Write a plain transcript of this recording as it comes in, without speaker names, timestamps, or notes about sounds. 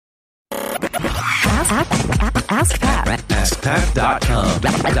Ask Pat. AskPat.com.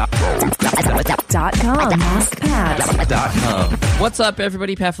 AskPat.com. What's up,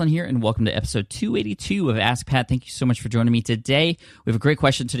 everybody? Pat Flynn here, and welcome to episode 282 of Ask Pat. Thank you so much for joining me today. We have a great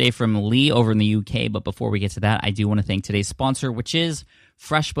question today from Lee over in the UK, but before we get to that, I do want to thank today's sponsor, which is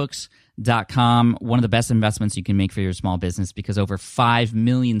FreshBooks.com, one of the best investments you can make for your small business, because over 5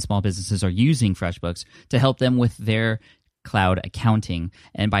 million small businesses are using FreshBooks to help them with their cloud accounting.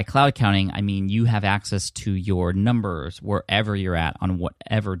 And by cloud accounting, I mean you have access to your numbers wherever you're at on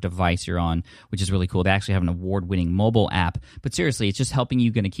whatever device you're on, which is really cool. They actually have an award-winning mobile app. But seriously, it's just helping you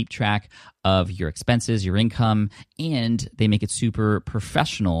going to keep track of your expenses, your income, and they make it super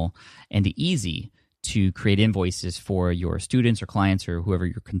professional and easy to create invoices for your students or clients or whoever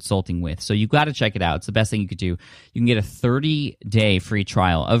you're consulting with. So you've got to check it out. It's the best thing you could do. You can get a 30-day free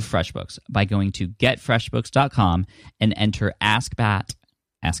trial of FreshBooks by going to getfreshbooks.com and enter Ask Pat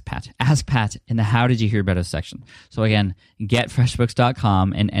in the How Did You Hear About Us section. So again,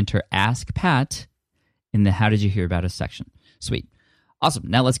 getfreshbooks.com and enter Ask Pat in the How Did You Hear About Us section. Sweet. Awesome.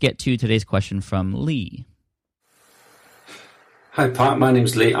 Now let's get to today's question from Lee. Hi Pat, my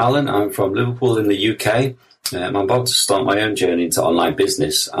name's Lee Allen. I'm from Liverpool in the UK. I'm about to start my own journey into online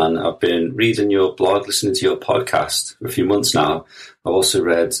business, and I've been reading your blog, listening to your podcast for a few months now. I've also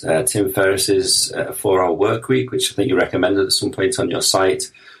read Tim Ferriss's 4-Hour Work Week, which I think you recommended at some point on your site.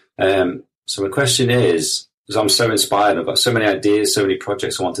 So my question is, because I'm so inspired, I've got so many ideas, so many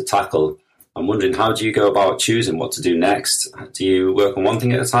projects I want to tackle. I'm wondering, how do you go about choosing what to do next? Do you work on one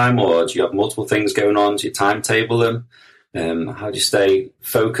thing at a time, or do you have multiple things going on? Do you timetable them? How do you stay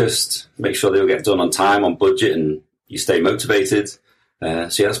focused, make sure they'll get done on time, on budget, and you stay motivated? So yeah,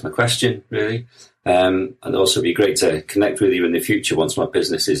 that's my question, really. And also it'd be great to connect with you in the future once my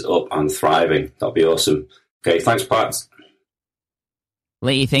business is up and thriving. That'd be awesome. Okay, thanks, Pat.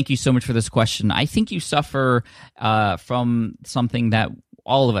 Lee, thank you so much for this question. I think you suffer from something that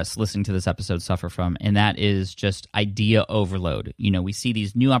all of us listening to this episode suffer from, and that is just idea overload. You know, we see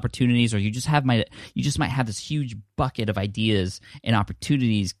these new opportunities, or you just might have this huge bucket of ideas and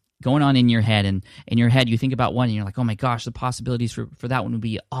opportunities going on in your head, and in your head you think about one and you're like, oh my gosh, the possibilities for that one would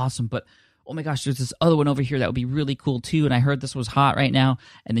be awesome, but oh my gosh, there's this other one over here that would be really cool too, and I heard this was hot right now,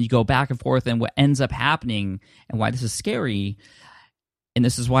 and then you go back and forth, and what ends up happening and why this is scary, and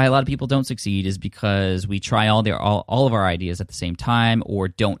this is why a lot of people don't succeed, is because we try all of our ideas at the same time, or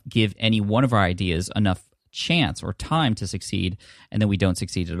don't give any one of our ideas enough chance or time to succeed, and then we don't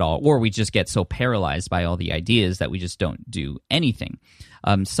succeed at all. Or we just get so paralyzed by all the ideas that we just don't do anything.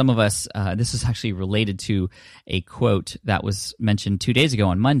 Some of us, this is actually related to a quote that was mentioned 2 days ago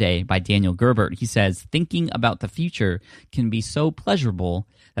on Monday by Daniel Gerbert. He says, thinking about the future can be so pleasurable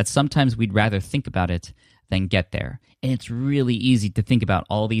that sometimes we'd rather think about it than get there. And it's really easy to think about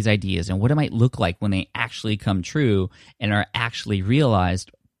all these ideas and what it might look like when they actually come true and are actually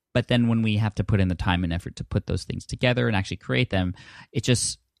realized. But then when we have to put in the time and effort to put those things together and actually create them, it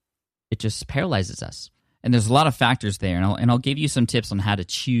just paralyzes us. And there's a lot of factors there, and I'll give you some tips on how to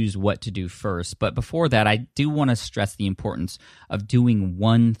choose what to do first. But before that, I do want to stress the importance of doing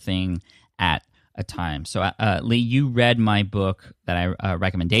one thing at a time. So, Lee, you read my book that I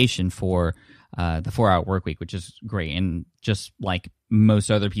recommendation for the 4-Hour Work Week, which is great. And just like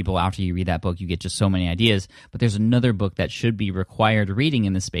most other people, after you read that book, you get just so many ideas. But there's another book that should be required reading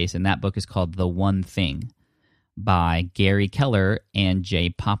in this space, and that book is called The One Thing by Gary Keller and Jay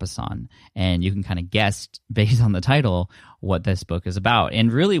Papasan. And you can kind of guess, based on the title, what this book is about.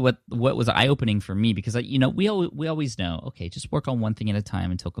 And really what was eye-opening for me, because we always know, okay, just work on one thing at a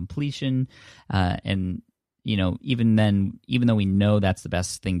time until completion, and even then, even though we know that's the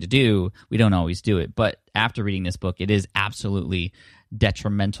best thing to do, we don't always do it. But after reading this book, it is absolutely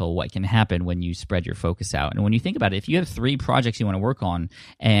detrimental what can happen when you spread your focus out. And when you think about it, if you have 3 projects you want to work on,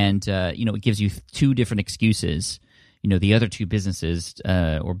 and it gives you 2 different excuses, the other 2 businesses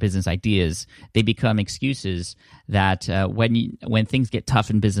or business ideas, they become excuses that when things get tough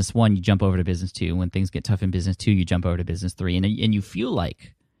in business 1, you jump over to business 2. When things get tough in business 2, you jump over to business 3, and you feel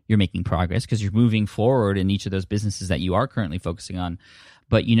like you're making progress because you're moving forward in each of those businesses that you are currently focusing on.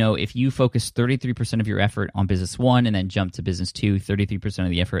 But, if you focus 33% of your effort on business 1 and then jump to business 2, 33% of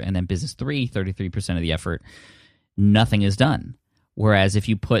the effort, and then business 3, 33% of the effort, nothing is done. Whereas if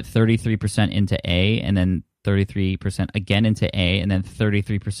you put 33% into A and then 33% again into A and then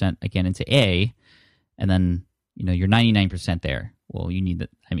 33% again into A, and then, you're 99% there. Well, you need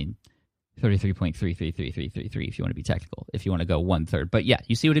 33.33333 if you want to be technical, if you want to go 1/3. But yeah,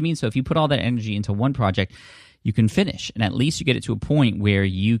 you see what I mean? So if you put all that energy into one project, you can finish. And at least you get it to a point where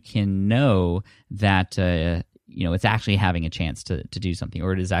you can know that it's actually having a chance to do something,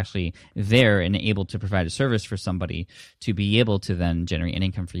 or it is actually there and able to provide a service for somebody to be able to then generate an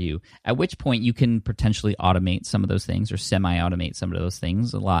income for you, at which point you can potentially automate some of those things or semi-automate some of those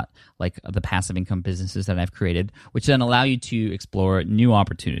things, a lot like the passive income businesses that I've created, which then allow you to explore new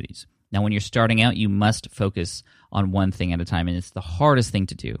opportunities. Now, when you're starting out, you must focus on one thing at a time, and it's the hardest thing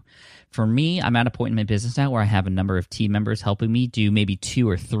to do. For me, I'm at a point in my business now where I have a number of team members helping me do maybe 2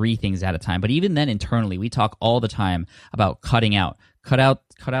 or 3 things at a time. But even then, internally, we talk all the time about cutting out, cut out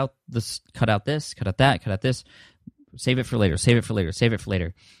this, cut out this, cut out that, cut out this. Save it for later, save it for later, save it for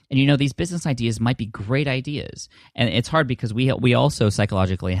later. And these business ideas might be great ideas. And it's hard because we also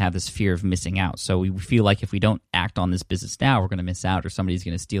psychologically have this fear of missing out. So we feel like if we don't act on this business now, we're going to miss out or somebody's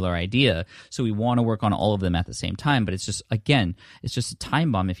going to steal our idea. So we want to work on all of them at the same time. But it's just, again, it's just a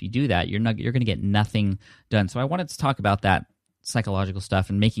time bomb. If you do that, you're going to get nothing done. So I wanted to talk about that psychological stuff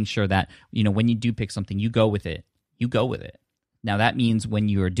and making sure that, when you do pick something, you go with it. You go with it. Now, that means when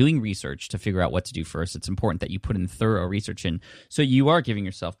you are doing research to figure out what to do first, it's important that you put in thorough research in so you are giving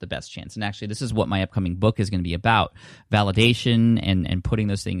yourself the best chance. And actually, this is what my upcoming book is going to be about, validation and putting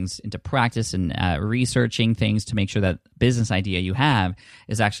those things into practice and researching things to make sure that business idea you have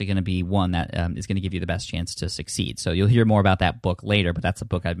is actually going to be one that is going to give you the best chance to succeed. So you'll hear more about that book later, but that's a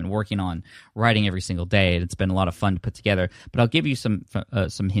book I've been working on, writing every single day, and it's been a lot of fun to put together. But I'll give you some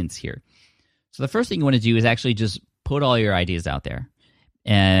hints here. So the first thing you want to do is actually just put all your ideas out there.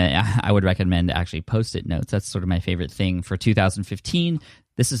 And I would recommend actually Post-it notes. That's sort of my favorite thing for 2015.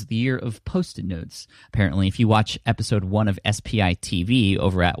 This is the year of Post-it notes. Apparently, if you watch episode 1 of SPI TV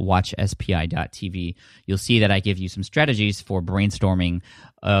over at watchspi.tv, you'll see that I give you some strategies for brainstorming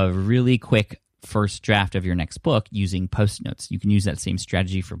a really quick first draft of your next book using Post-it notes. You can use that same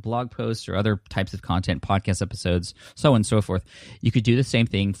strategy for blog posts or other types of content, podcast episodes, so on and so forth. You could do the same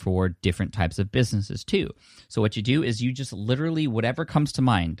thing for different types of businesses too. So what you do is you just literally, whatever comes to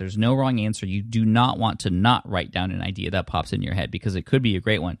mind, there's no wrong answer. You do not want to not write down an idea that pops in your head because it could be a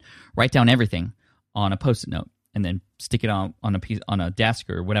great one. Write down everything on a Post-it note and then stick it on a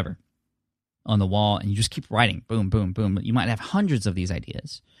desk or whatever on the wall, and you just keep writing. Boom, boom, boom. You might have hundreds of these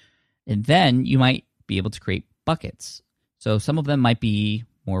ideas. And then you might be able to create buckets. So some of them might be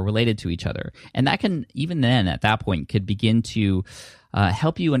more related to each other. And that can, even then, at that point, could begin to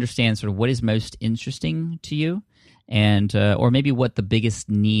help you understand sort of what is most interesting to you and or maybe what the biggest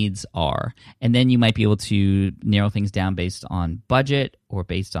needs are. And then you might be able to narrow things down based on budget or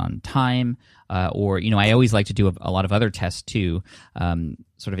based on time. Or, I always like to do a lot of other tests too,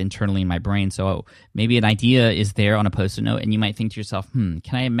 sort of internally in my brain. So maybe an idea is there on a Post-it note, and you might think to yourself, can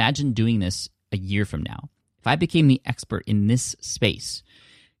I imagine doing this a year from now? If I became the expert in this space,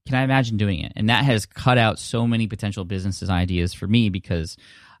 can I imagine doing it? And that has cut out so many potential businesses ideas for me because,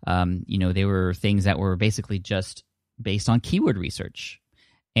 they were things that were basically just based on keyword research.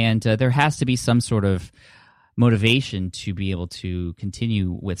 And there has to be some sort of motivation to be able to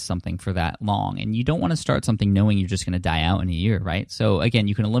continue with something for that long. And you don't want to start something knowing you're just going to die out in a year, right? So again,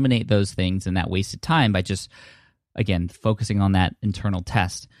 you can eliminate those things and that wasted time by just, again, focusing on that internal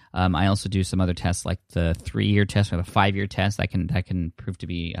test. I also do some other tests like the 3-year test or the 5-year test that can prove to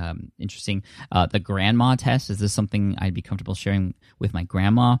be interesting. The grandma test, is this something I'd be comfortable sharing with my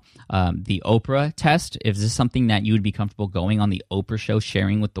grandma? The Oprah test, is this something that you would be comfortable going on the Oprah show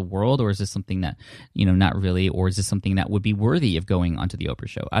sharing with the world? Or is this something that, not really? Or is this something that would be worthy of going onto the Oprah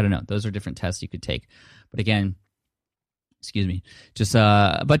show? I don't know. Those are different tests you could take. But again, just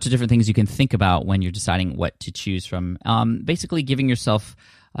a bunch of different things you can think about when you're deciding what to choose from. Basically giving yourself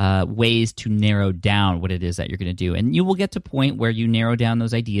ways to narrow down what it is that you're going to do. And you will get to a point where you narrow down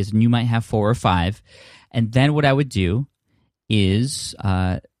those ideas, and you might have 4 or 5. And then what I would do is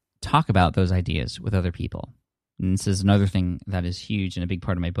talk about those ideas with other people. And this is another thing that is huge and a big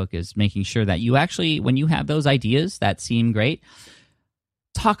part of my book, is making sure that you actually, when you have those ideas that seem great,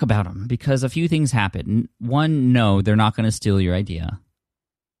 talk about them, because a few things happen. One, no, they're not going to steal your idea.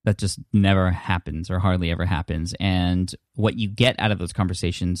 That just never happens or hardly ever happens. And what you get out of those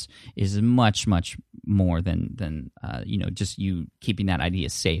conversations is much, much more than just you keeping that idea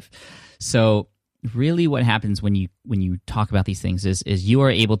safe. So really what happens when you talk about these things is you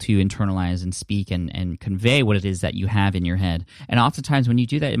are able to internalize and speak and convey what it is that you have in your head. And oftentimes when you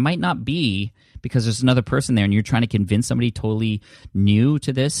do that, it might not be because there's another person there and you're trying to convince somebody totally new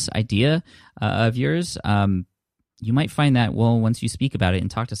to this idea of yours. You might find that, once you speak about it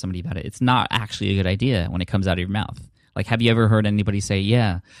and talk to somebody about it, it's not actually a good idea when it comes out of your mouth. Like, have you ever heard anybody say,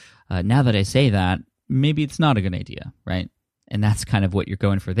 now that I say that, maybe it's not a good idea, right? And that's kind of what you're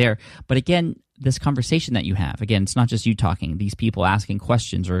going for there. But again, this conversation that you have. Again, it's not just you talking. These people asking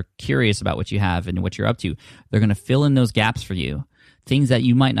questions or curious about what you have and what you're up to, they're going to fill in those gaps for you. Things that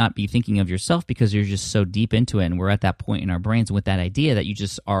you might not be thinking of yourself because you're just so deep into it, and we're at that point in our brains with that idea that you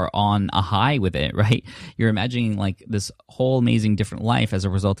just are on a high with it, right? You're imagining like this whole amazing different life as a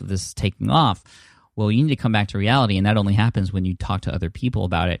result of this taking off. Well, you need to come back to reality, and that only happens when you talk to other people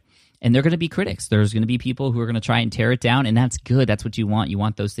about it. And they're going to be critics. There's going to be people who are going to try and tear it down, and that's good. That's what you want. You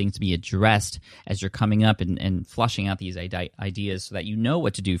want those things to be addressed as you're coming up and flushing out these ideas so that you know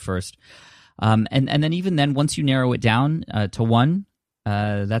what to do first. And then even then, once you narrow it down to one,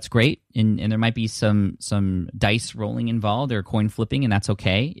 that's great. And there might be some dice rolling involved or coin flipping, and that's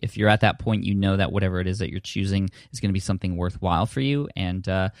okay. If you're at that point, you know that whatever it is that you're choosing is going to be something worthwhile for you, and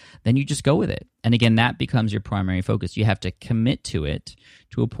then you just go with it. And again, that becomes your primary focus. You have to commit to it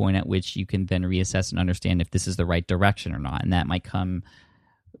to a point at which you can then reassess and understand if this is the right direction or not. And that might come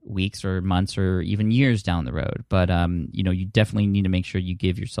weeks or months or even years down the road. But you definitely need to make sure you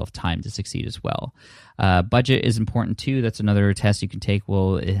give yourself time to succeed as well. Budget is important too. That's another test you can take.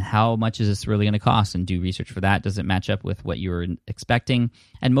 Well, how much is this really going to cost? And do research for that. Does it match up with what you were expecting?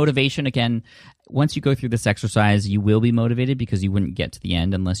 And motivation, again, once you go through this exercise, you will be motivated because you wouldn't get to the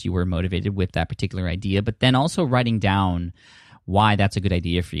end unless you were motivated with that particular idea. But then also writing down why that's a good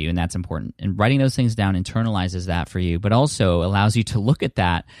idea for you, and that's important. And writing those things down internalizes that for you, but also allows you to look at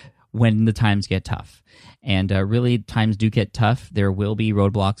that when the times get tough. And really, times do get tough. There will be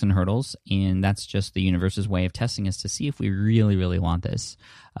roadblocks and hurdles, and that's just the universe's way of testing us to see if we really, really want this.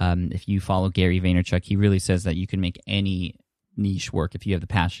 If you follow Gary Vaynerchuk, he really says that you can make any niche work if you have the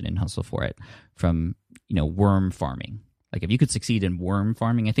passion and hustle for it, from worm farming. Like if you could succeed in worm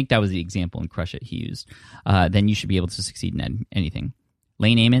farming, I think that was the example in Crush It he used, then you should be able to succeed in anything.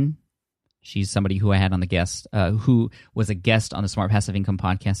 Lane Amen, she's somebody who I had on the guest, who was a guest on the Smart Passive Income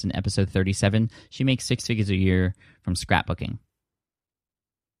podcast in episode 37. She makes 6 figures a year from scrapbooking.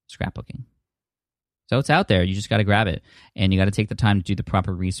 So it's out there. You just got to grab it, and you got to take the time to do the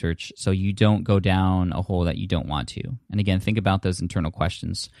proper research so you don't go down a hole that you don't want to. And again, think about those internal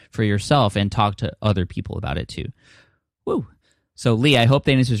questions for yourself and talk to other people about it too. Woo. So, Lee, I hope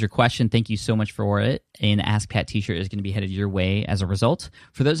that answers your question. Thank you so much for it. An Ask Pat t-shirt is going to be headed your way as a result.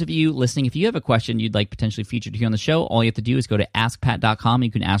 For those of you listening, if you have a question you'd like potentially featured here on the show, all you have to do is go to askpat.com.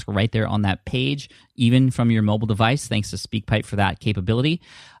 You can ask right there on that page, even from your mobile device, thanks to SpeakPipe for that capability.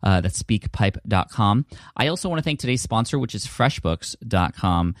 That's speakpipe.com. I also want to thank today's sponsor, which is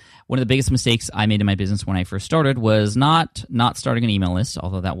freshbooks.com. One of the biggest mistakes I made in my business when I first started was not starting an email list,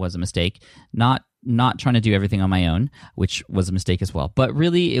 although that was a mistake, not trying to do everything on my own, which was a mistake as well. But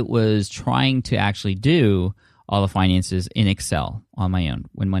really, it was trying to actually do all the finances in Excel on my own.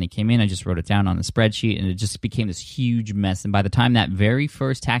 When money came in, I just wrote it down on a spreadsheet, and it just became this huge mess. And by the time that very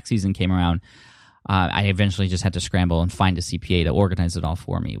first tax season came around, I eventually just had to scramble and find a CPA to organize it all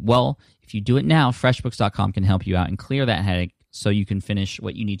for me. Well, if you do it now, freshbooks.com can help you out and clear that headache so you can finish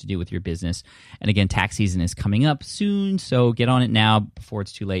what you need to do with your business. And again, tax season is coming up soon, so get on it now before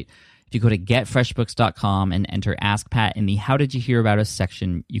it's too late. If you go to getfreshbooks.com and enter Ask Pat in the How Did You Hear About Us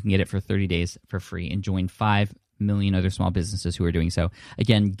section, you can get it for 30 days for free and join 5 million other small businesses who are doing so.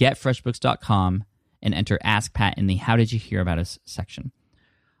 Again, getfreshbooks.com and enter Ask Pat in the How Did You Hear About Us section.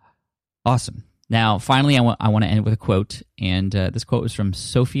 Awesome. Now, finally, I want to end with a quote, and this quote was from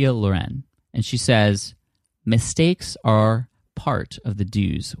Sophia Loren, and she says, "Mistakes are part of the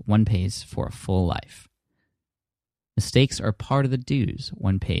dues one pays for a full life." Mistakes are part of the dues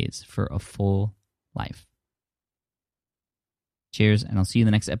one pays for a full life. Cheers, and I'll see you in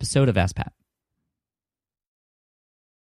the next episode of Ask Pat.